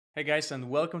Hey guys, and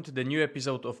welcome to the new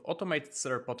episode of Automated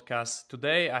Seller Podcast.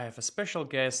 Today I have a special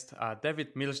guest,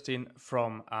 David Milstein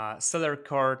from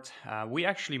SellCord. We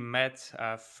actually met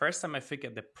first time I think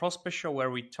at the Prospect Show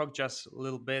where we talked just a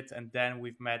little bit, and then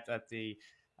we've met at the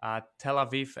Tel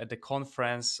Aviv at the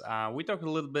conference. We talked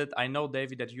a little bit. I know,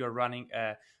 David, that you are running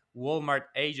a Walmart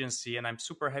agency, and I'm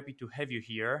super happy to have you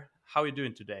here. How are you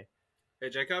doing today? Hey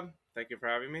Jacob, thank you for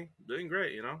having me. Doing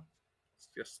great. It's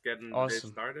just getting the day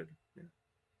Awesome. started. Yeah.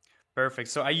 Perfect.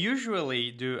 So I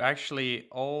usually do actually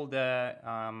all the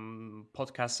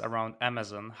podcasts around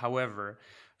Amazon. However,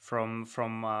 from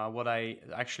what I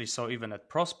actually saw even at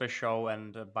Prospect Show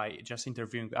and by just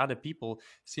interviewing other people,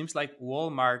 seems like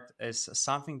Walmart is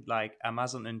something like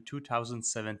Amazon in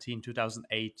 2017,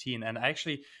 2018. And I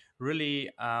actually really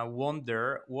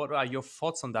wonder what are your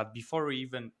thoughts on that before we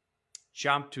even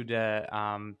jump to the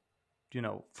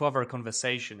further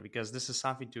conversation, because this is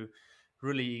something to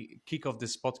really kick off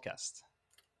this podcast.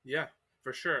 Yeah,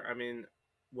 for sure. I mean,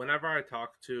 whenever I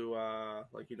talk to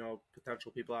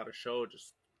potential people at a show,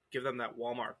 just give them that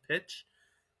Walmart pitch.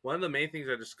 One of the main things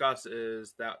I discuss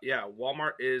is that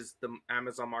Walmart is the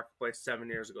Amazon marketplace 7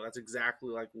 years ago. That's exactly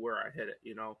like where I hit it.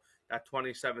 That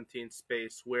 2017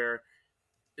 space where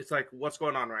it's like what's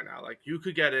going on right now. Like you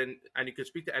could get in and you could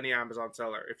speak to any Amazon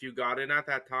seller. If you got in at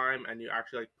that time and you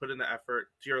actually like put in the effort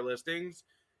to your listings,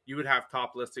 you would have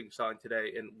top listings selling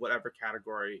today in whatever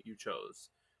category you chose.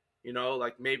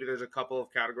 Like maybe there's a couple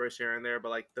of categories here and there, but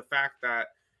like the fact that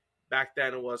back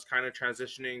then it was kind of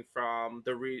transitioning from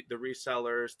the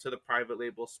resellers to the private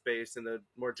label space and the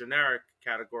more generic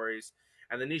categories,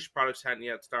 and the niche products hadn't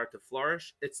yet started to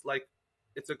flourish. It's like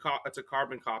it's a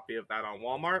carbon copy of that on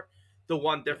Walmart. The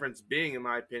one Yeah. difference being, in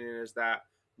my opinion, is that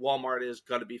Walmart is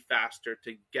going to be faster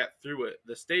to get through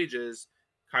the stages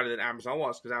kind of than Amazon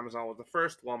was, because Amazon was the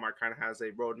first. Walmart kind of has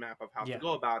a roadmap of how to Yeah.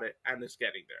 go about it, and it's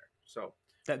getting there. So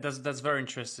That's very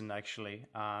interesting actually,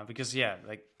 because yeah,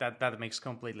 like that makes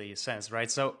completely sense,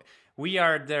 right? So we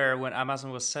are there when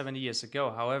Amazon was 7 years ago.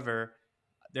 However,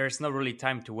 there's no really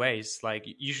time to waste. Like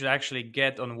you should actually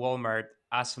get on Walmart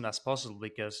as soon as possible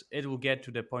because it will get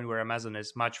to the point where Amazon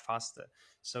is much faster.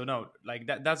 So no, like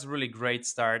that's a really great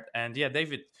start. And yeah,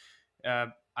 David, uh,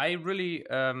 I really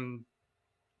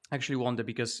actually wonder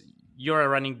because you're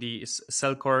running the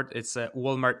SellCord. It's a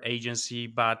Walmart agency,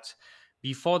 but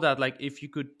before that, like if you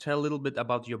could tell a little bit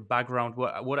about your background,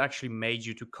 what actually made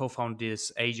you to co-found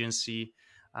this agency?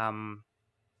 Um,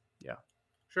 yeah.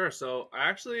 sure. So I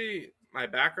actually my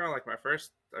background, like I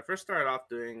first started off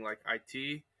doing like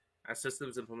IT and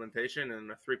systems implementation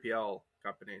in a 3PL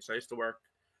company. So I used to work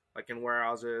like in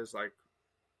warehouses, like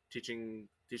teaching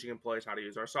employees how to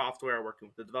use our software, working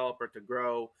with the developer to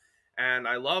grow, and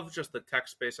I love just the tech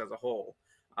space as a whole.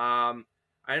 I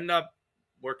ended up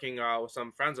working with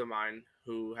some friends of mine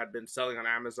who had been selling on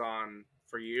Amazon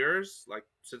for years, like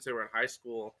since they were in high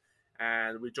school,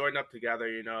 and we joined up together,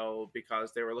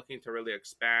 because they were looking to really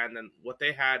expand, and what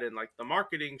they had in like the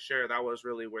marketing share, that was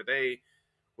really where they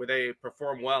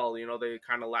perform well. They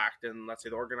kind of lacked in, let's say,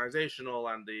 the organizational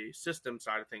and the system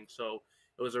side of things. So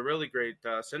it was a really great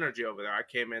synergy over there. I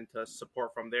came in to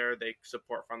support from there, they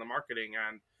support from the marketing,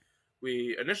 and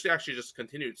we initially actually just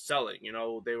continued selling.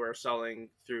 They were selling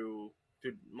through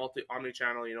multi omni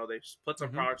channel. They put some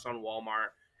Hmm. products on Walmart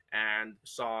and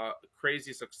saw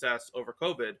crazy success over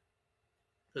COVID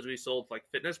because we sold like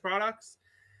fitness products.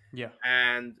 Yeah.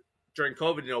 And during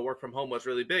COVID, work from home was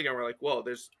really big, and we're like, whoa,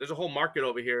 there's a whole market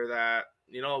over here that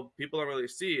people don't really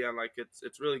see, and like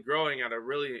it's really growing at a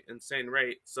really insane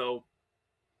rate. So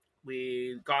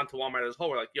we gone to Walmart as a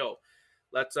whole. We're like, yo,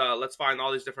 let's find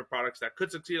all these different products that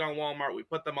could succeed on Walmart. We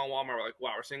put them on Walmart. We're like,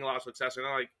 wow, we're seeing a lot of success. And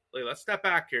they're like, let's step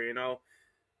back here.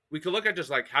 We could look at just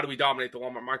like how do we dominate the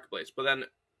Walmart marketplace, but then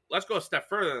let's go a step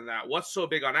further than that. What's so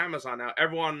big on Amazon now?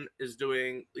 Everyone is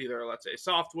doing either, let's say,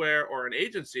 software or an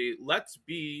agency. Let's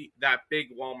be that big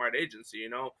Walmart agency.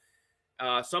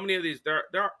 So many of these, there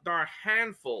are a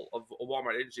handful of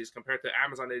Walmart agencies compared to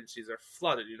Amazon agencies. They're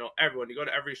flooded. Everyone, you go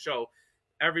to every show,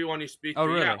 everyone you speak Oh,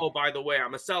 to, yeah. really? Oh, by the way,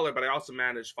 I'm a seller, but I also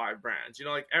manage 5 brands.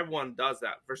 Like everyone does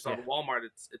that. Versus Yeah. on Walmart,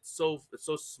 it's so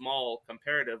small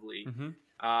comparatively.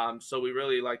 Hmm. So we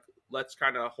really like, let's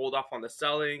kind of hold off on the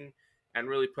selling and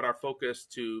really put our focus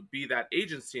to be that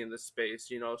agency in this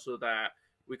space. So that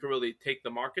we can really take the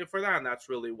market for that, and that's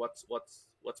really what's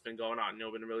been going on.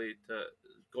 Been really to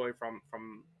going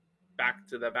from back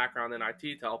to the background in IT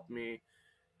to help me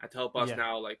and to help us Yeah.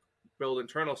 now like build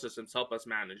internal systems, help us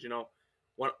manage.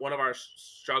 One of our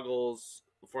struggles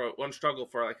for one struggle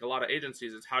for like a lot of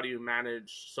agencies is how do you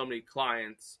manage so many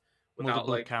clients without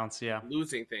Multiple like accounts, yeah.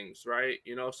 losing things, right?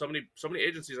 So many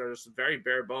agencies are just very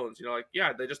bare bones. Like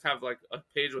yeah, they just have like a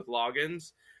page with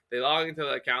logins. They log into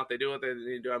the account, they do what they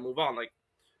need to do, and move on. Like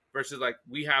versus like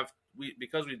we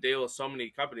because we deal with so many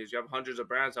companies, you have hundreds of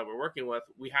brands that we're working with.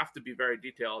 We have to be very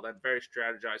detailed and very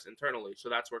strategized internally. So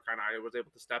that's where kind of I was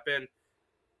able to step in,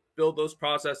 build those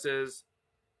processes,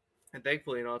 and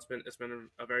thankfully, it's been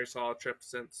a very solid trip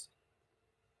since.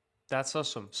 That's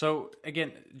awesome. So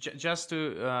again, just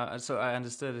to so I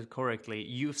understood it correctly,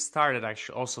 you started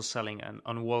actually also selling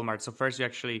on Walmart. So first you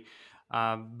actually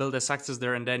built a success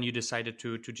there, and then you decided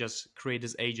to just create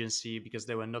this agency because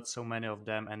there were not so many of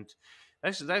them, and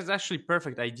that's actually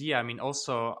perfect idea. I mean,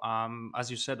 also as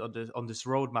you said on this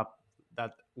roadmap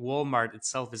that Walmart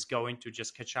itself is going to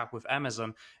just catch up with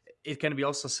Amazon. It can be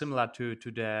also similar to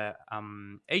the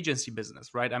agency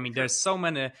business, right? I mean, Sure. there's so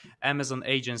many Amazon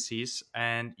agencies,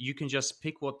 and you can just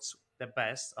pick what's the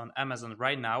best on Amazon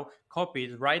right now, copy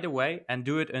it right away, and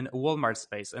do it in Walmart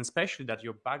space. And especially that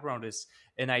your background is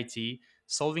in IT,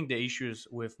 solving the issues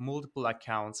with multiple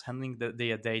accounts, handling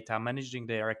their data, managing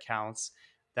their accounts.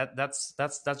 That's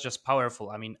just powerful.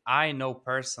 I mean, I know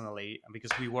personally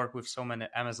because we work with so many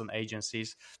Amazon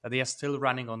agencies that they are still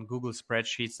running on Google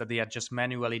spreadsheets, that they are just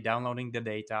manually downloading the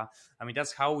data. I mean,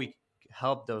 that's how we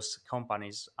help those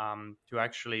companies to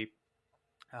actually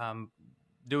um,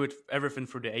 do it everything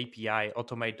through the API,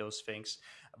 automate those things.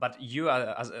 But you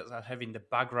are as having the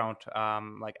background,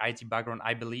 like IT background,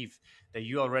 I believe that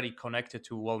you already connected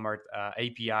to Walmart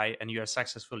API and you are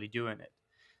successfully doing it.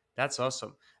 That's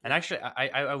awesome. And Yeah. actually,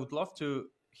 I would love to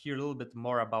hear a little bit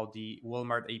more about the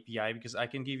Walmart API because I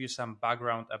can give you some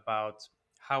background about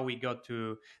how we got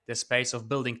to the space of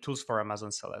building tools for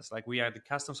Amazon sellers. Like we are the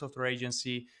custom software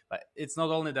agency, but it's not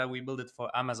only that we build it for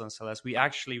Amazon sellers. We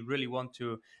actually really want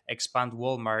to expand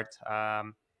Walmart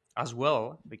as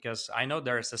well because I know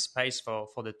there is a space for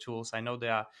the tools. I know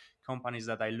there are companies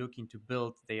that are looking to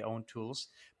build their own tools,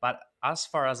 but as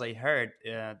far as I heard,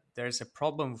 there's a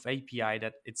problem with API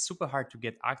that it's super hard to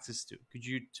get access to. Could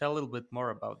you tell a little bit more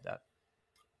about that?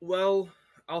 Well,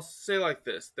 I'll say like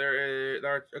this: there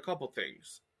are a couple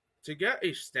things. To get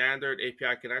a standard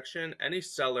API connection, any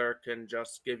seller can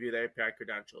just give you the API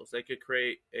credentials. They could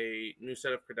create a new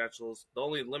set of credentials. The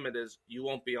only limit is you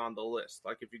won't be on the list.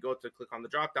 Like if you go to click on the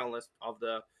drop down list of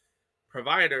the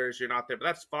providers, you're not there, but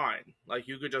that's fine. Like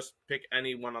you could just pick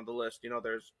anyone on the list.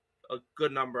 There's a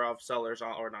good number of sellers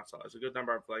on, or not sellers, a good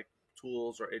number of like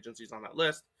tools or agencies on that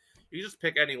list. You just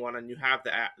pick anyone and you have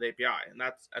the API, and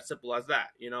that's as simple as that.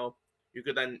 You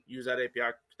could then use that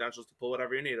API credentials to pull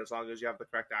whatever you need as long as you have the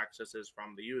correct accesses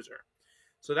from the user.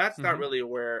 So that's not Mm-hmm. really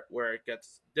where it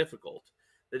gets difficult.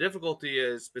 The difficulty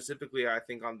is specifically, I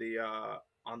think, on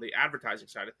the advertising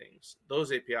side of things.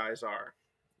 Those APIs are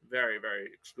very very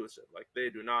exclusive. Like they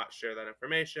do not share that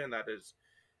information. That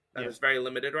Yeah. is very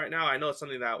limited right now. I know it's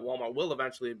something that Walmart will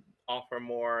eventually offer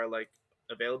more like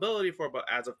availability for, but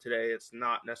as of today, it's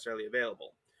not necessarily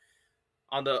available.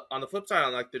 On the flip side,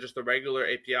 on like just the regular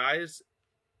APIs,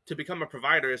 to become a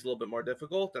provider is a little bit more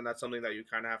difficult, and that's something that you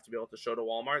kind of have to be able to show to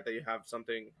Walmart that you have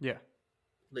something Yeah.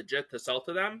 legit to sell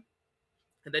to them,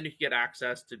 and then you can get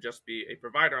access to just be a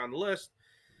provider on the list.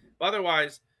 But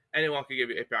otherwise, anyone can give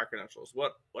you API credentials.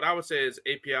 What I would say is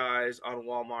APIs on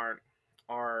Walmart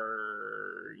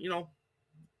are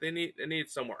they need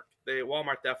some work.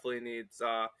 Walmart definitely needs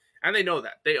and they know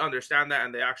that, they understand that,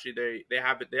 and they actually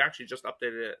just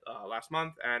updated it last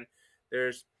month, and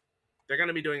there's they're going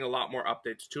to be doing a lot more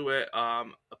updates to it.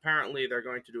 Apparently they're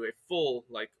going to do a full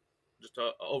like just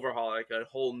a overhaul, like a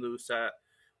whole new set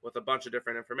with a bunch of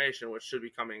different information, which should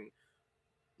be coming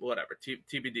whatever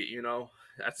TBD,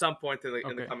 at some point in the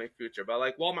Okay. coming future. But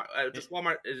like Walmart, It, just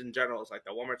Walmart is in general is like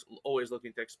that. Walmart's always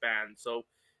looking to expand. So,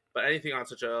 but anything on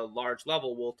such a large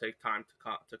level will take time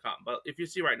to come. But if you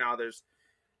see right now,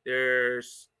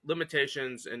 there's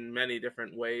limitations in many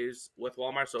different ways with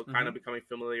Walmart. So kind mm-hmm. of becoming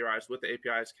familiarized with the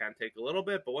APIs can take a little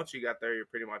bit, but once you get there, you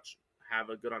pretty much have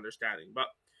a good understanding. But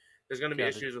there's going to be Got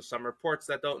it. issues with some reports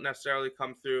that don't necessarily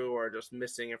come through, or just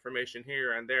missing information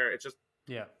here and there. It's just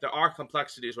Yeah. there are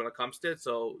complexities when it comes to it,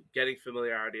 so getting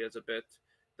familiarity is a bit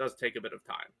does take a bit of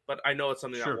time. But I know it's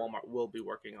something that Sure. Walmart will be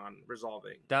working on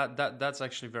resolving. That's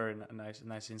actually very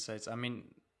nice insights. I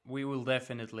mean, we will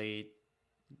definitely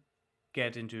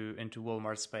get into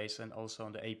Walmart space and also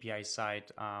on the API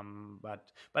side. But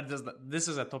this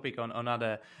is a topic on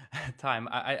another time.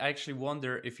 I actually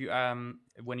wonder if you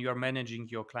when you are managing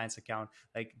your client's account,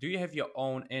 like do you have your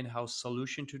own in-house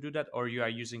solution to do that, or you are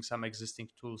using some existing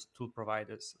tool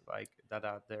providers like that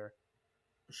out there?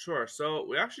 Sure. So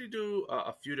we actually do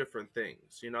a few different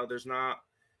things. There's not.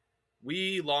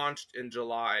 We launched in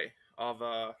July of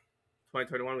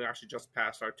 2021. We actually just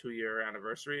passed our 2 year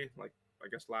anniversary, like I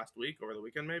guess last week, over the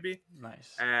weekend maybe.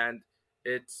 Nice. And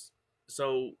it's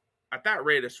so at that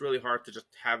rate, it's really hard to just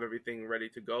have everything ready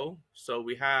to go. So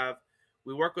we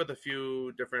work with a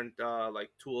few different like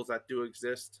tools that do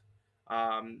exist,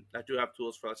 that do have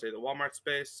tools for, let's say, the Walmart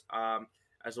space,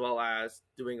 as well as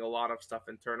doing a lot of stuff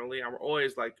internally. And we're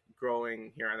always like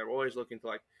growing here and there. We're always looking to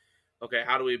like, okay,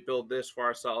 how do we build this for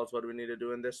ourselves? What do we need to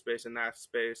do in this space, in that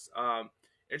space?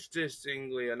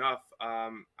 Interestingly enough,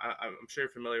 I'm sure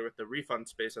you're familiar with the refund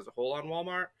space as a whole on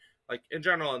Walmart. Like in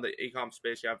general, in the e-com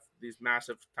space, you have these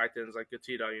massive titans like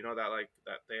Gatita. You know that like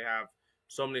that they have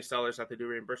so many sellers that they do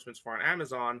reimbursements for on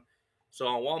Amazon. So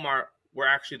on Walmart, we're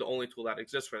actually the only tool that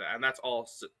exists for that, and that's all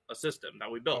a system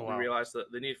that we Oh built. We wow, realized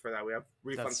the need for that. We have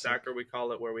Refund that's sick. Stacker, we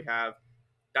call it, where we have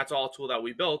that's all a tool that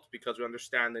we built because we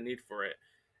understand the need for it,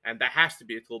 and that has to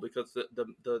be a tool because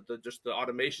the just the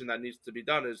automation that needs to be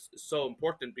done is so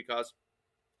important because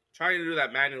trying to do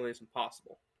that manually is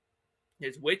impossible.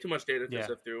 It's way too much data to Yeah,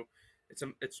 sift through.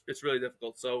 It's really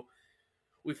difficult. So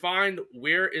we find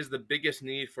where is the biggest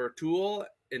need for a tool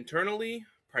internally.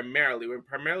 Primarily, we're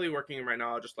primarily working right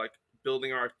now just like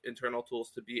building our internal tools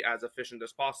to be as efficient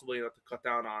as possible. You know, to cut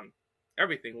down on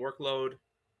everything, workload,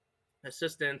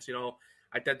 assistance. You know,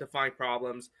 identifying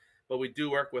problems. But we do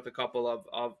work with a couple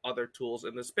of other tools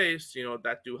in the space. You know,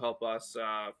 that do help us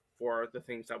for the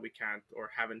things that we can't or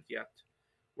haven't yet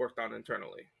worked on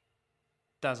internally.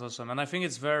 that's awesome. And I think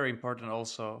it's very important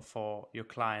also for your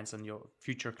clients and your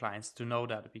future clients to know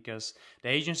that, because the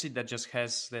agency that just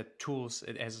has the tools,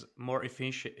 it has more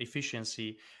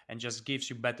efficiency and just gives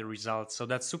you better results. So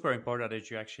that's super important that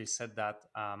you actually said that.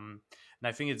 And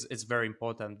I think it's very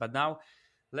important. But now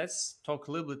let's talk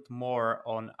a little bit more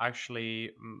on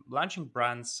actually launching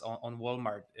brands on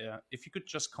Walmart. If you could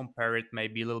just compare it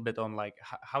maybe a little bit on like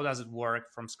how does it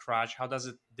work from scratch? How does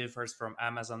it differs from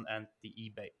Amazon and the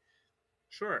eBay?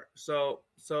 Sure. So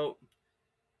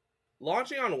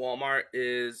launching on Walmart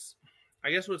is,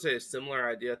 I guess, would say a similar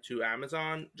idea to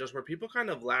Amazon. Just where people kind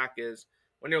of lack is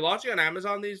when you're launching on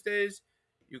Amazon these days,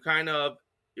 you kind of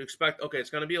you expect, okay, it's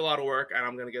going to be a lot of work and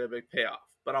I'm going to get a big payoff.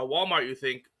 But on Walmart, you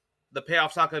think the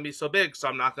payoff's not going to be so big, so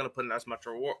I'm not going to put in as much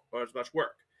or as much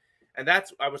work. And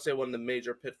that's, I would say, one of the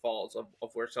major pitfalls of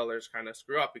where sellers kind of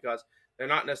screw up because they're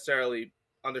not necessarily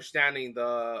understanding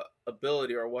the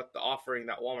ability or what the offering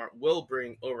that Walmart will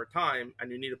bring over time,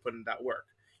 and you need to put in that work.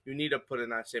 You need to put in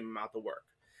that same amount of work.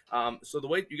 So the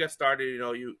way you get started, you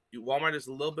know, Walmart is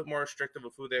a little bit more restrictive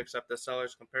of who they accept as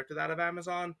sellers compared to that of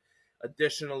Amazon.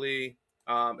 Additionally,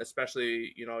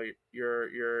 especially your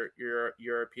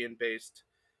European based,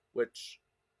 which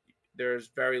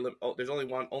there's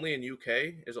only in UK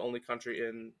is the only country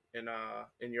in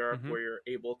Europe Hmm. where you're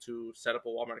able to set up a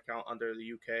Walmart account under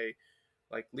the UK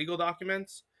like legal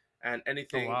documents, and Oh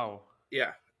anything, wow.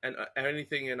 yeah, and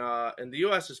anything in the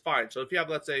US is fine. So if you have,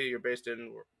 let's say you're based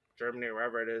in Germany or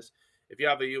wherever it is, if you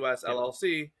have a US Yep.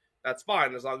 LLC, that's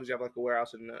fine as long as you have like a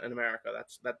warehouse in America.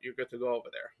 That you're good to go over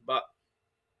there. But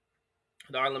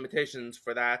there are limitations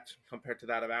for that compared to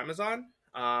that of Amazon.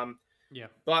 Yeah.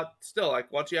 But still, like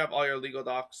once you have all your legal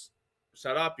docs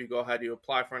set up, you go ahead, you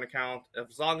apply for an account.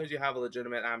 As long as you have a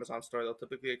legitimate Amazon store, they'll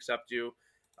typically accept you.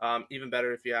 Even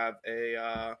better if you have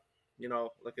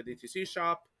like a DTC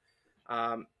shop.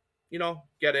 Um,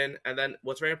 get in, and then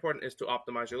what's very important is to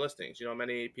optimize your listings. You know,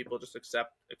 many people just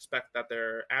expect that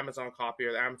their Amazon copy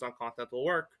or their Amazon content will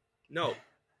work. No,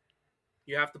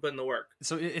 you have to put in the work.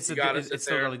 So You got to sit it's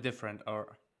there. totally different,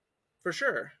 or For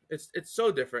sure, it's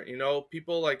so different. You know,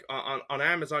 people like on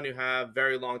Amazon, you have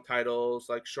very long titles,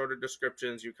 like shorter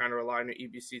descriptions. You kind of rely on your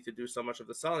EBC to do so much of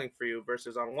the selling for you.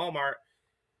 Versus on Walmart,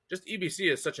 just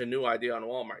EBC is such a new idea on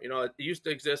Walmart. You know, it used to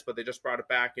exist, but they just brought it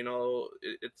back. You know,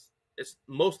 it's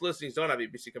most listings don't have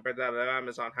EBC compared to that at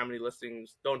Amazon. How many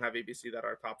listings don't have EBC that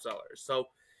are top sellers? So,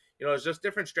 you know, it's just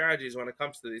different strategies when it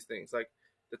comes to these things. Like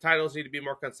the titles need to be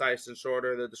more concise and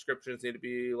shorter. The descriptions need to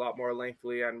be a lot more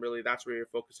lengthy, and really that's where you're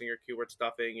focusing your keyword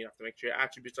stuffing. You have to make sure your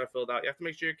attributes are filled out. You have to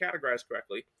make sure you're categorized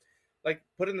correctly. Like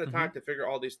put in the hmm, time to figure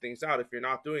all these things out. If you're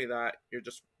not doing that, you're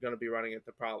just going to be running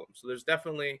into problems. So there's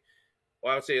definitely,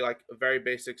 well, I would say like a very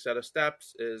basic set of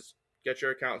steps is get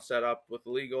your account set up with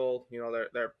legal. You know,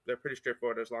 they're pretty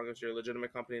straightforward. As long as you're a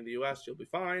legitimate company in the U.S., you'll be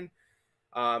fine.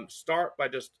 Start by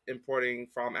just importing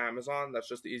from Amazon. That's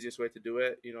just the easiest way to do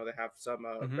it. You know, they have some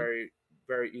hmm, very,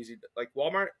 very easy, like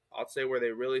Walmart, I'll say where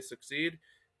they really succeed,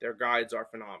 their guides are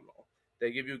phenomenal.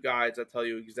 They give you guides that tell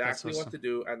you that's exactly what awesome. to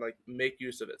do and like make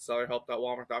use of it.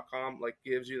 Sellerhelp.walmart.com like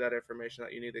gives you that information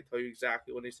that you need. They tell you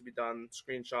exactly what needs to be done,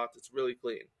 screenshots. It's really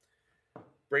clean.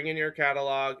 Bring in your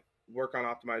catalog, work on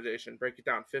optimization, break it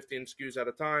down 15 SKUs at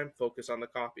a time, focus on the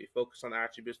copy, focus on the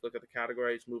attributes, look at the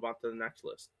categories, move on to the next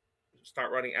list.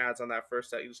 Start running ads on that first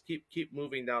set. You just keep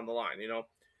moving down the line,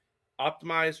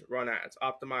 optimize, run ads,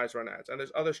 optimize, run ads. And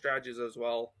there's other strategies as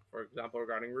well. For example,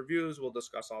 regarding reviews, we'll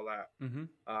discuss all that.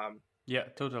 Mm-hmm. Um, Yeah,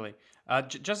 totally.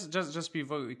 Just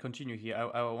before we continue here,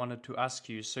 I wanted to ask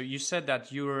you. So you said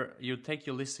that you take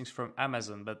your listings from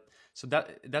Amazon, but so that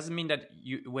it doesn't mean that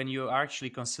when you actually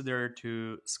consider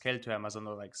to scale to Amazon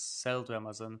or like sell to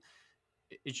Amazon,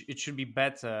 it should be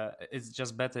better. It's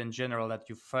just better in general that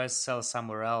you first sell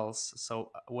somewhere else. So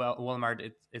well,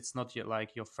 Walmart, it's not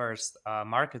like your first right.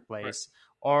 marketplace,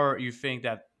 or you think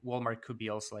that Walmart could be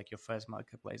also like your first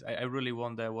marketplace. I really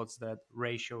wonder what's that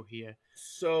ratio here.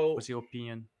 So What's your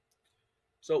opinion?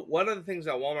 So one of the things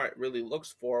that Walmart really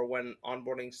looks for when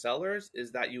onboarding sellers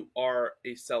is that you are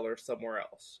a seller somewhere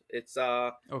else.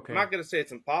 I'm Okay. not going to say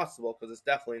it's impossible because it's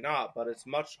definitely not, but it's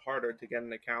much harder to get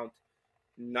an account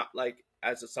not like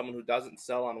someone who doesn't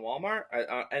sell on Walmart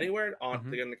anywhere on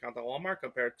Mm-hmm. to get an account on Walmart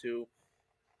compared to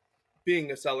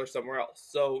being a seller somewhere else.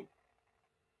 So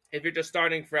if you're just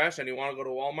starting fresh and you want to go to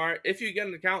Walmart, if you get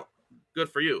an account, good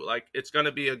for you. Like it's going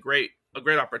to be a great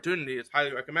opportunity. It's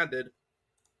highly recommended,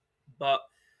 but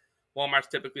Walmart's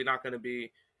typically not going to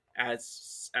be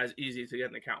as easy to get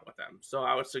an account with them. So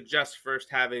I would suggest first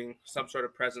having some sort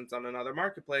of presence on another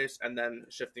marketplace and then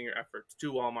shifting your efforts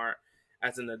to Walmart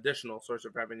as an additional source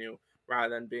of revenue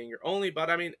rather than being your only. But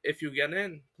I mean, if you get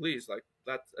in, please, like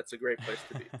that's a great place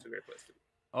to be. It's a great place to be.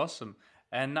 Awesome.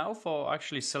 And now for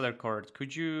actually SellCord,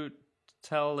 could you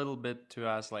tell a little bit to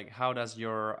us like how does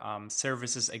your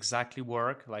services exactly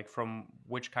work? Like from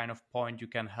which kind of point you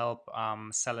can help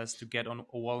sellers to get on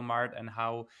Walmart and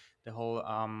how the whole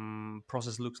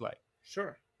process looks like? Sure,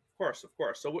 of course, of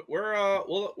course. So we're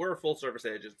a full service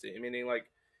agency, meaning like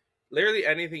literally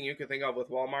anything you can think of with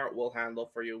Walmart, we'll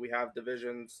handle for you. We have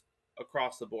divisions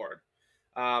across the board.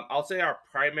 I'll say our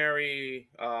primary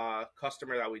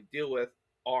customer that we deal with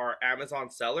are Amazon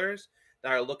sellers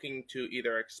that are looking to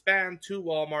either expand to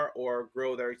Walmart or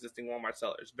grow their existing Walmart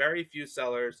sellers. Very few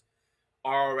sellers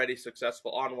are already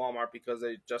successful on Walmart because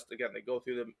they go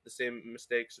through the same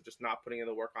mistakes of just not putting in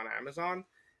the work on Amazon.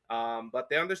 But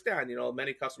they understand,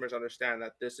 many customers understand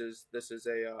that this is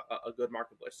a good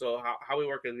marketplace. So how we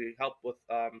work is we help with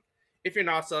if you're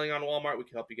not selling on Walmart, we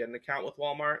can help you get an account with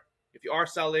Walmart. If you are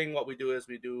selling, what we do is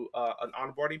we do an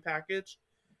onboarding package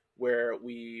where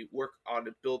we work on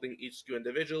building each SKU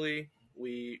individually.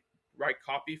 We write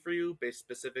copy for you based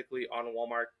specifically on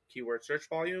Walmart keyword search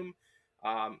volume.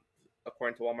 Um,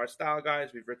 According to Walmart style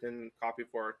guides, we've written copy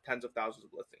for tens of thousands of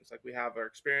listings. Like we have our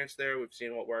experience there. We've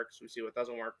seen what works. We see what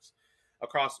doesn't work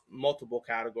across multiple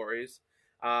categories.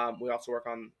 We also work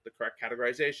on the correct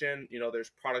categorization.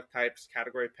 There's product types,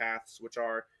 category paths, which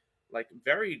are like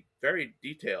very, very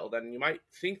detailed. And you might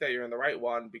think that you're in the right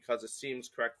one because it seems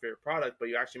correct for your product, but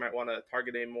you actually might want to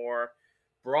target a more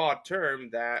broad term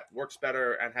that works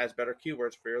better and has better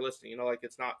keywords for your listing. Like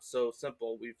it's not so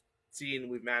simple. We've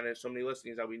managed so many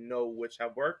listings that we know which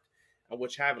have worked and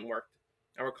which haven't worked.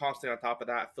 And we're constantly on top of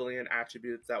that, filling in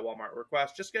attributes that Walmart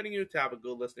requests, just getting you to have a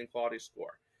good listing quality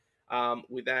score.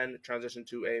 We then transition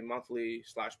to a monthly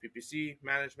 / PPC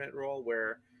management role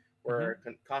where Mm-hmm.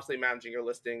 we're constantly managing your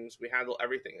listings. We handle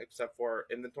everything except for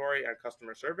inventory and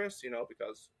customer service,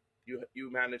 because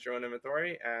you manage your own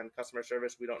inventory and customer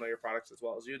service. We don't know your products as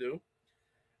well as you do.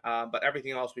 But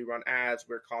everything else, we run ads.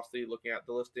 We're constantly looking at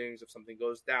the listings. If something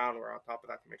goes down, we're on top of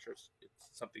that to make sure it's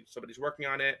somebody's working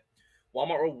on it.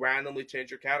 Walmart will randomly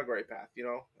change your category path,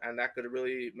 and that could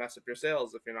really mess up your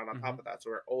sales if you're not on Mm-hmm. top of that.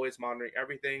 So we're always monitoring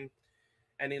everything.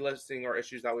 Any listing or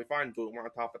issues that we find, boom, we're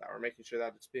on top of that. We're making sure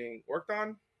that it's being worked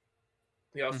on.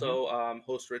 We Mm-hmm. also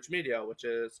host Rich Media, which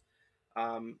is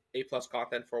A plus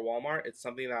content for Walmart. It's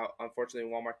something that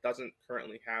unfortunately Walmart doesn't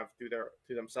currently have through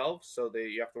themselves. So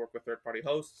you have to work with third party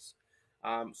hosts.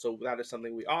 So that is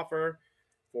something we offer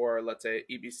for, let's say,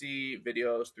 EBC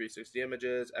videos, 360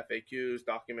 images, FAQs,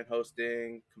 document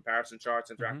hosting, comparison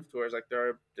charts, Mm-hmm. interactive tours. Like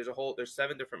there's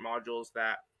 7 different modules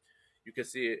that you can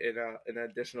see in an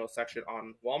additional section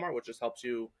on Walmart, which just helps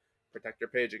you protect your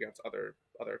page against other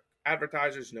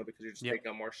advertisers, because you're just Yep. taking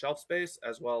up more shelf space,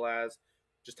 as well as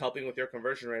just helping with your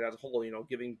conversion rate as a whole,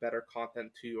 giving better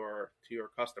content to your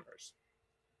customers.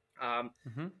 Um,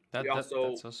 Mm-hmm. we That's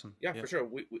also, awesome. yeah, Yeah. for sure.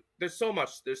 There's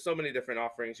so many different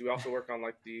offerings. We also work on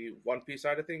like the 1P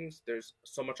side of things. There's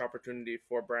so much opportunity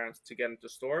for brands to get into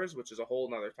stores, which is a whole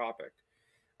nother topic.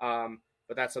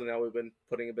 But that's something that we've been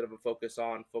putting a bit of a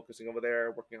focusing over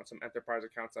there, working on some enterprise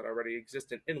accounts that already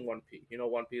exist in 1P.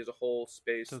 1P is a whole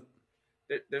space. So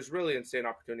there's really insane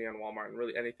opportunity on Walmart, and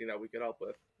really anything that we could help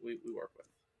with, we work with.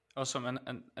 Awesome.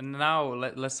 And now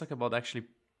let's talk about actually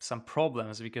some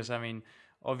problems, because I mean,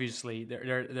 obviously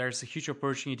there's a huge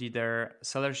opportunity there.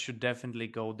 Sellers should definitely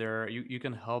go there. You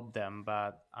can help them,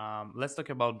 but let's talk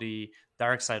about the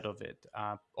dark side of it.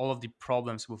 All of the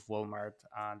problems with Walmart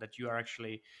that you are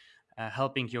actually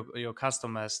helping your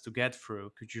customers to get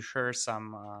through. Could you share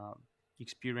some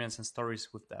experience and stories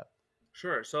with that?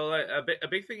 Sure. So like, a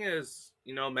big thing is,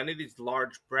 many of these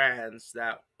large brands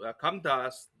that come to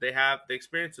us, they have the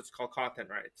experience. It's called content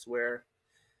rights, where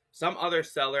some other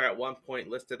seller at one point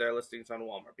listed their listings on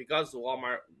Walmart because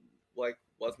Walmart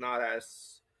was not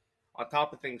as on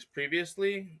top of things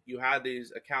previously. You had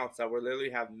these accounts that were literally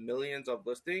have millions of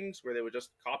listings where they would just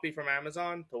copy from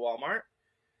Amazon to Walmart,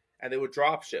 and they would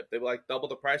drop ship. They would like double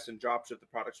the price and drop ship the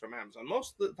products from Amazon.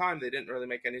 Most of the time, they didn't really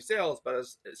make any sales, but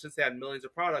since they had millions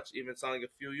of products, even selling a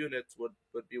few units would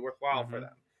be worthwhile for Mm-hmm.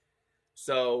 them.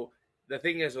 So the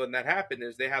thing is, when that happened,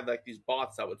 is they had like these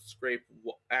bots that would scrape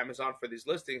Amazon for these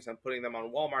listings and putting them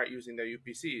on Walmart using their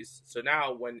UPCs. So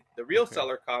now, when the real Okay.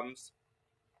 seller comes,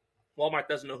 Walmart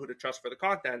doesn't know who to trust for the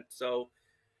content. So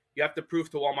you have to prove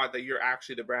to Walmart that you're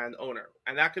actually the brand owner.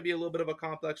 And that could be a little bit of a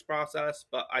complex process,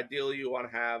 but ideally you want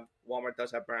to have Walmart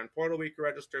does have brand portal we can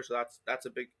register, so that's a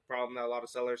big problem that a lot of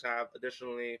sellers have.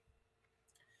 Additionally,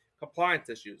 compliance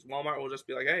issues. Walmart will just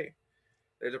be like, hey,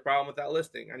 there's a problem with that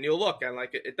listing. And you'll look and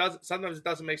like it does sometimes it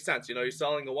doesn't make sense. You're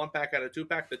selling a 1-pack and a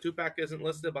 2-pack. The 2-pack isn't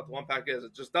listed, but the 1-pack is.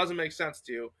 It just doesn't make sense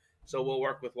to you. So we'll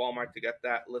work with Walmart to get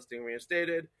that listing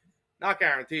reinstated. Not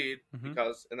guaranteed, Mm-hmm.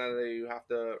 because and then you have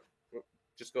to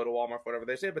just go to Walmart for whatever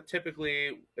they say. But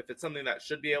typically, if it's something that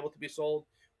should be able to be sold,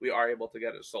 we are able to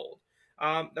get it sold.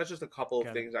 That's just a couple of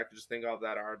Got it. things I could just think of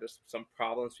that are just some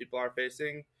problems people are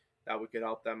facing that we can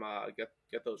help them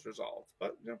get those resolved.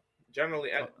 But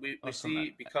generally, and we Awesome.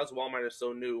 see, because Walmart is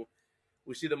so new,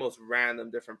 we see the most random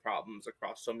different problems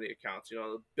across so many accounts.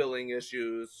 Billing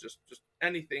issues, just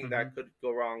anything Mm-hmm. that could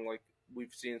go wrong. Like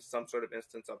we've seen some sort of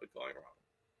instance of it going wrong.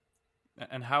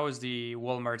 And how is the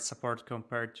Walmart support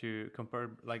compared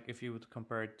like if you would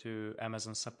compare it to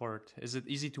Amazon support? Is it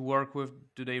easy to work with?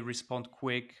 Do they respond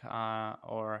quick,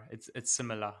 or it's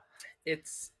similar?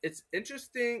 It's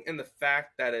interesting in the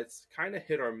fact that it's kind of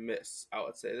hit or miss. I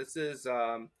would say this is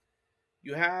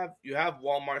you have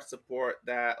Walmart support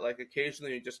that like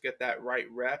occasionally you just get that right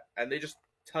rep and they just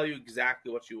tell you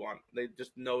exactly what you want. They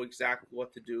just know exactly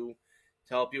what to do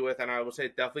to help you with. And I would say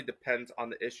it definitely depends on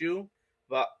the issue,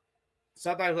 but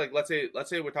sometimes like let's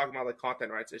say we're talking about like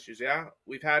content rights issues. Yeah,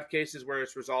 we've had cases where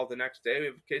it's resolved the next day. We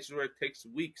have cases where it takes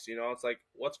weeks. It's like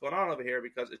what's going on over here,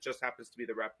 because it just happens to be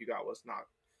the rep you got was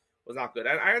not good.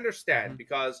 And I understand, Mm-hmm.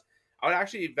 because I would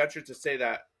actually venture to say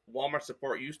that Walmart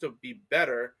support used to be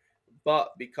better,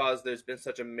 but because there's been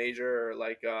such a major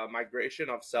migration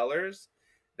of sellers,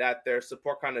 that their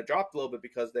support kind of dropped a little bit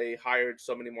because they hired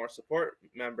so many more support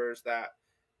members that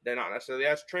they're not necessarily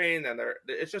as trained, and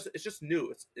it's just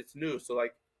new. It's new. So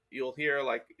like you'll hear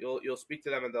like you'll speak to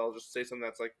them and they'll just say something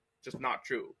that's like just not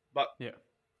true. But Yeah.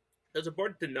 it's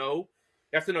important to know.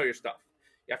 You have to know your stuff.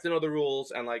 You have to know the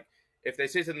rules, and like if they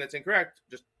say something that's incorrect,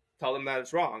 just tell them that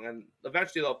it's wrong, and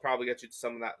eventually they'll probably get you to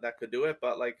someone that could do it.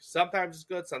 But like sometimes it's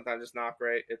good, sometimes it's not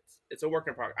great. It's a work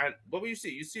in progress. And what will you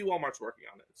see? You see Walmart's working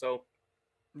on it, so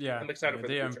Yeah, I'm excited yeah, for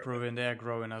the they are future of it improving, they are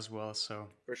growing as well. So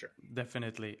for sure.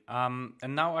 definitely.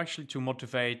 And now actually to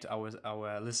motivate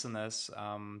our listeners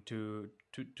to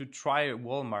try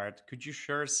Walmart, could you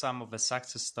share some of the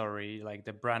success story, like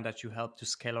the brand that you helped to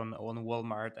scale on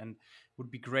Walmart? And would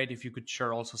be great if you could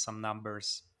share also some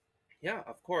numbers. Yeah,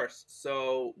 of course.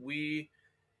 So we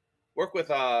work with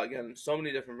again so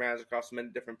many different brands across many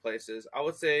different places. I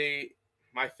would say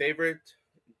my favorite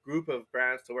group of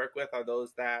brands to work with are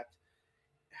those that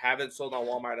haven't sold on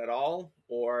Walmart at all,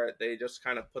 or they just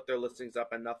kind of put their listings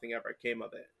up and nothing ever came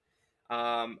of it.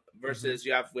 Mm-hmm. Versus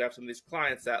we have some of these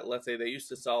clients that, let's say, they used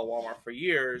to sell Walmart for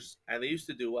years and they used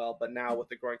to do well, but now with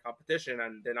the growing competition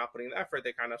and they're not putting the effort,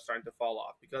 they kind of starting to fall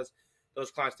off, because those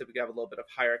clients typically have a little bit of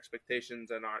higher expectations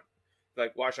and aren't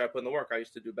like, why should I put in the work? I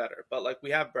used to do better. But like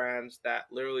we have brands that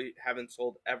literally haven't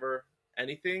sold ever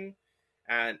anything,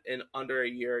 and in under a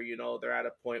year, they're at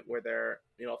a point where they're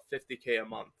 50K a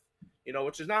month,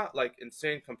 which is not like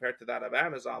insane compared to that of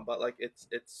Amazon, but like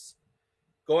it's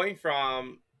going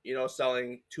from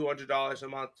selling $200 a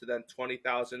month to then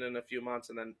 20,000 in a few months,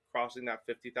 and then crossing that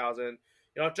 50,000.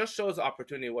 It just shows the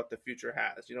opportunity what the future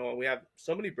has. And we have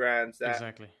so many brands that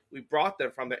Exactly. we brought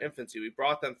them from their infancy. We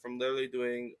brought them from literally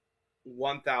doing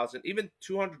 1,000, even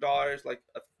 $200, like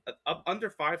up under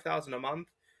 5,000 a month,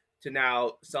 to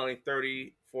now selling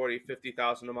 30, 40,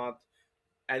 50,000 a month,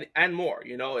 and more.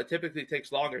 It typically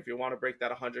takes longer if you want to break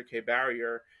that 100K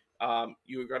barrier.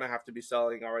 You're going to have to be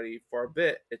selling already for a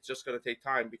bit. It's just going to take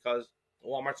time because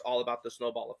Walmart's all about the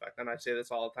snowball effect. And I say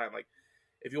this all the time. Like,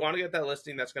 if you want to get that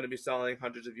listing that's going to be selling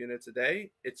hundreds of units a day,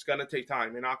 it's going to take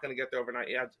time. You're not going to get there overnight.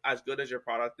 As good as your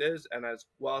product is and as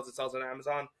well as it sells on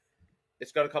Amazon,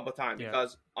 it's going to come with time. Yeah.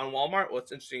 Because on Walmart,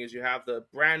 what's interesting is you have the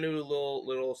brand new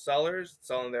little sellers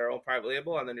selling their own private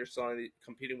label, and then you're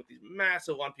competing with these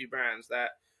massive 1P brands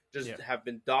that just have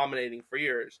been dominating for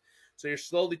years. So you're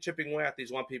slowly chipping away at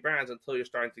these 1P brands until you're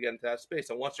starting to get into that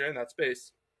space. And once you're in that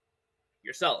space,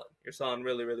 you're selling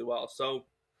really, really well. So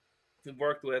we've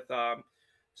worked with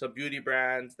some beauty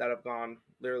brands that have gone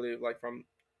literally like from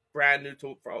brand new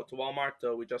to Walmart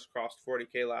to we just crossed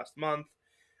 40K last month.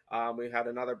 We had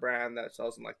another brand that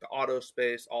sells in like the auto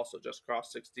space, also just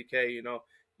crossed 60K.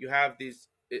 You have these.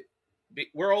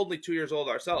 We're only 2 years old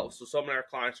ourselves, so some of our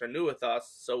clients are new with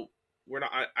us. So we're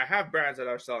not. I have brands that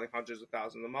are selling hundreds of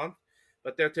thousands a month,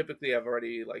 but they're typically have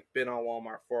already like been on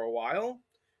Walmart for a while.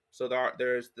 So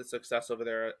there's the success over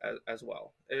there as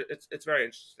well. It's very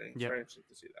interesting. It's very interesting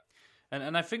to see that.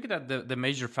 And I think that the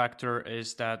major factor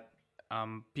is that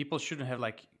people shouldn't have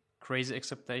like crazy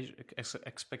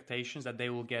expectations that they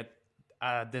will get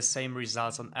the same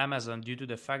results on Amazon due to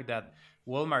the fact that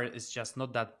Walmart is just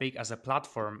not that big as a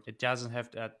platform. It doesn't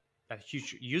have that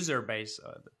huge user base,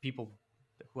 people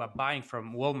who are buying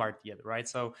from Walmart yet, right?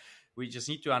 So we just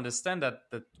need to understand that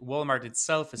Walmart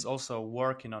itself is also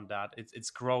working on that. It's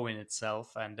growing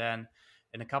itself, and then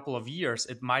in a couple of years,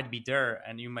 it might be there,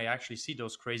 and you may actually see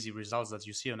those crazy results that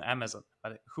you see on Amazon.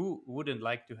 But who wouldn't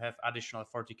like to have additional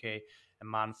 40K a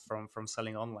month from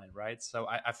selling online, right? So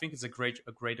I think it's a great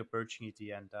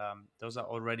opportunity, and those are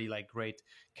already like great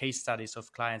case studies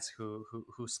of clients who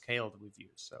scaled with you.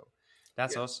 So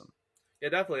that's awesome. Yeah,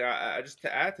 definitely. I just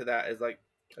to add to that is like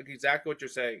exactly what you're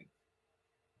saying.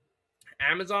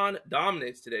 Amazon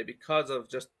dominates today because of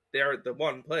just they're the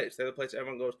one place. They're the place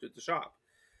everyone goes to shop.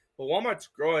 But Walmart's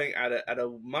growing at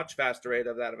a much faster rate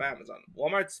of that of Amazon.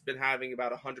 Walmart's been having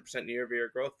about 100%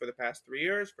 year-over-year growth for the past 3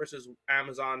 years versus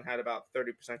Amazon had about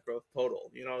 30% growth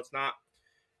total.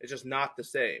 It's just not the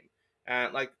same.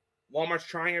 And like Walmart's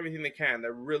trying everything they can.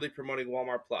 They're really promoting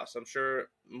Walmart Plus. I'm sure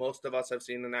most of us have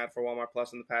seen an ad for Walmart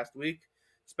Plus in the past week,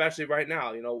 especially right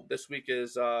now. This week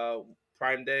is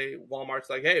Prime Day.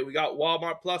 Walmart's like, hey, we got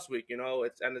Walmart Plus week.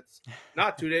 It's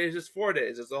not 2 days, it's 4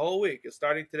 days. It's the whole week. It's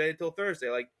starting today till Thursday.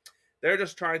 Like, they're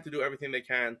just trying to do everything they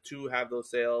can to have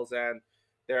those sales, and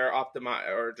they're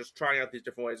optimized or just trying out these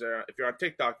different ways. If you're on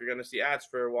TikTok, you're going to see ads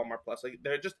for Walmart Plus. Like,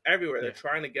 they're just everywhere. They're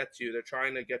trying to get you. They're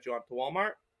trying to get you onto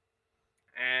Walmart,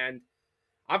 and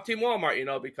I'm Team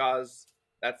Walmart. Because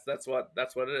that's what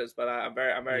it is. But I'm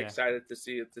very excited to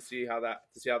see how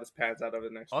this pans out over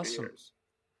the next few years.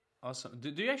 Awesome.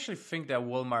 Do you actually think that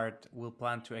Walmart will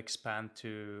plan to expand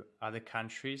to other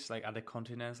countries, like other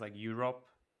continents, like Europe?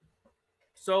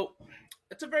 So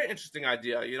it's a very interesting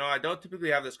idea. I don't typically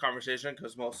have this conversation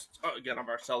because most, again, of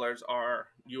our sellers are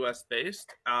U.S.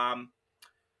 based.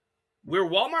 Where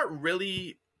Walmart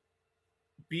really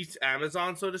beats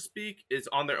Amazon, so to speak, is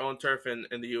on their own turf in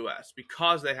the U.S.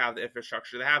 because they have the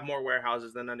infrastructure. They have more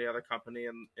warehouses than any other company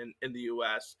in the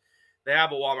U.S. They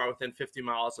have a Walmart within 50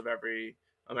 miles of every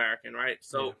American, right?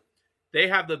 So they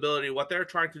have the ability. What they're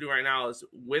trying to do right now is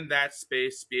win that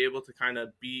space, be able to kind of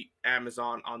beat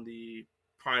Amazon on the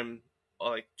Prime,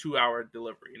 like 2-hour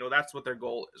delivery. That's what their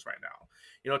goal is right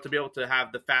now. To be able to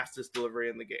have the fastest delivery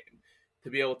in the game, to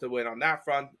be able to win on that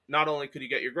front. Not only could you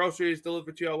get your groceries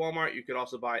delivered to you at Walmart, you could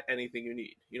also buy anything you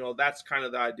need. That's kind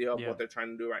of the idea of what they're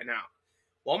trying to do right now.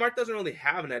 Walmart doesn't really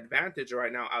have an advantage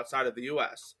right now outside of the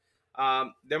U.S.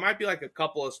 There might be like a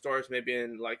couple of stores maybe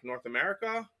in like North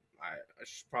America. I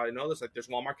should probably know this. Like there's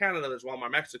Walmart Canada, there's Walmart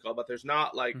Mexico, but there's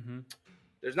not like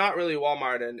there's not really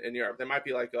Walmart in Europe. There might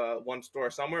be like one store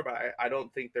somewhere, but I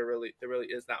don't think there really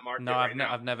is that market. No,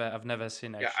 I've never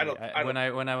seen actually.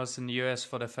 When I was in the US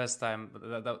for the first time,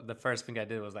 the first thing I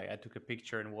did was like I took a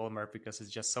picture in Walmart because it's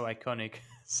just so iconic.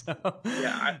 So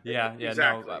exactly.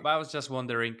 No, but I was just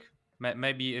wondering,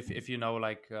 maybe if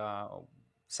like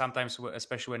sometimes,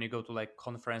 especially when you go to like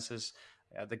conferences,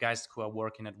 the guys who are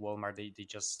working at Walmart, they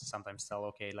just sometimes tell,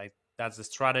 okay, like that's the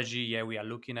strategy. Yeah, we are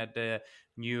looking at the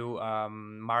new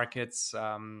markets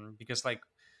because like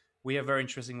we have a very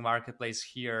interesting marketplace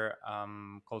here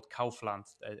called Kaufland.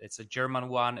 It's a German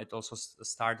one. It also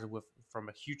started from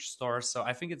a huge store. So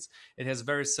I think it has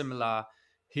very similar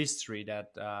history that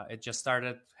it just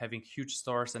started having huge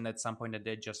stores, and at some point that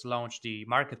they just launched the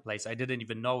marketplace. I didn't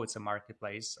even know it's a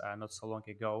marketplace not so long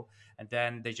ago, and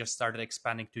then they just started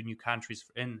expanding to new countries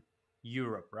in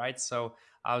Europe, right? So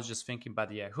I was just thinking,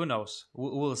 but yeah, who knows?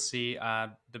 We'll see.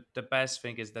 The best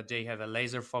thing is that they have a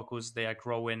laser focus, they are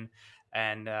growing,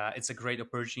 and it's a great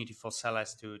opportunity for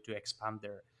sellers to expand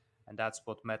there. And that's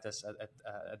what matters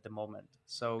at the moment.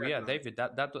 So yeah, Definitely,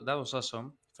 David, that was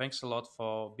awesome. Thanks a lot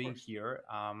for of being course. here.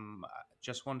 I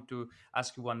just wanted to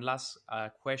ask you one last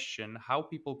question: how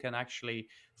people can actually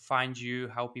find you?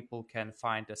 How people can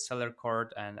find a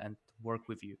SellCord and work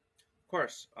with you? Of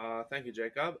course. Thank you,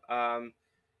 Jacob.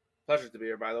 Pleasure to be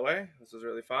here, by the way. This was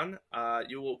really fun.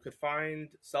 Could find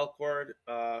SellCord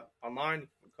online.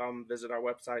 Come visit our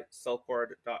website,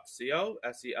 sellcord.co,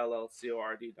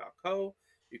 SELLCORD.co.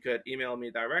 You could email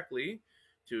me directly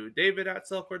to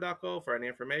david@sellcord.co for any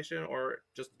information, or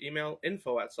just email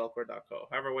info@sellcord.co.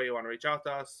 However way you want to reach out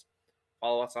to us,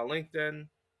 follow us on LinkedIn.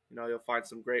 You'll find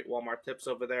some great Walmart tips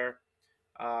over there.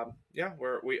 Yeah,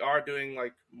 we are doing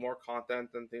like more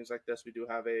content and things like this. We do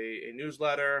have a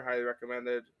newsletter, highly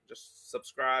recommended. Just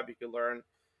subscribe. You can learn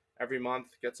every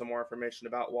month, get some more information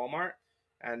about Walmart.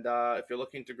 And if you're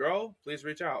looking to grow, please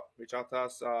reach out. Reach out to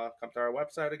us. Come to our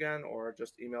website again, or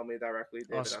just email me directly,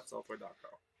 david Awesome. at sellcord.co.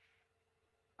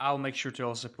 I'll make sure to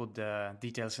also put the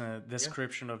details in the Yeah,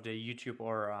 description of the YouTube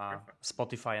or perfect.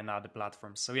 Spotify and other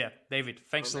platforms. So yeah, David,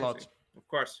 thanks a Amazing. lot. Of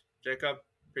course. Jacob,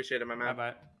 appreciate it, my Bye man.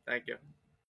 bye. Thank you.